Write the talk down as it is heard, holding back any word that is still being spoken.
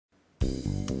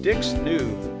Dix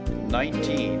Neuf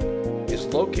 19 is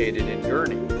located in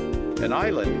Guernsey, an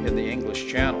island in the English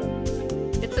Channel.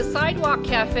 It's a sidewalk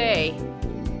cafe,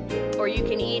 or you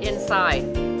can eat inside.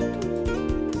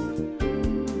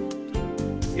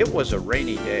 It was a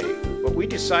rainy day, but we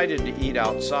decided to eat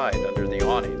outside under the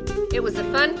awning. It was a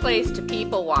fun place to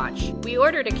people watch. We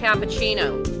ordered a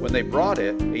cappuccino. When they brought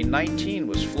it, a 19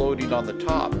 was floating on the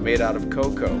top, made out of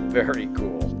cocoa. Very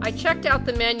cool. I checked out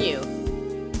the menu,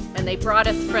 and they brought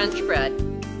us French bread.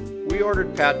 We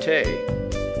ordered pâté,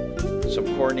 some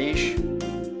corniche,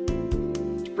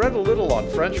 spread a little on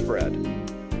French bread.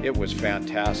 It was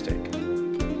fantastic.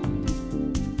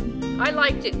 I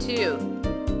liked it too.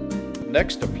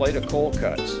 Next, a plate of cold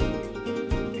cuts,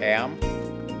 ham,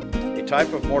 a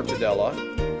type of mortadella,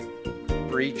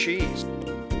 brie cheese,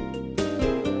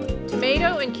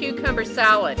 Tomato and cucumber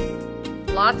salad.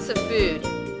 Lots of food.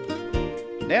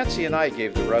 Nancy and I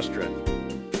gave the restaurant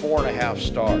 4.5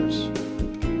 stars.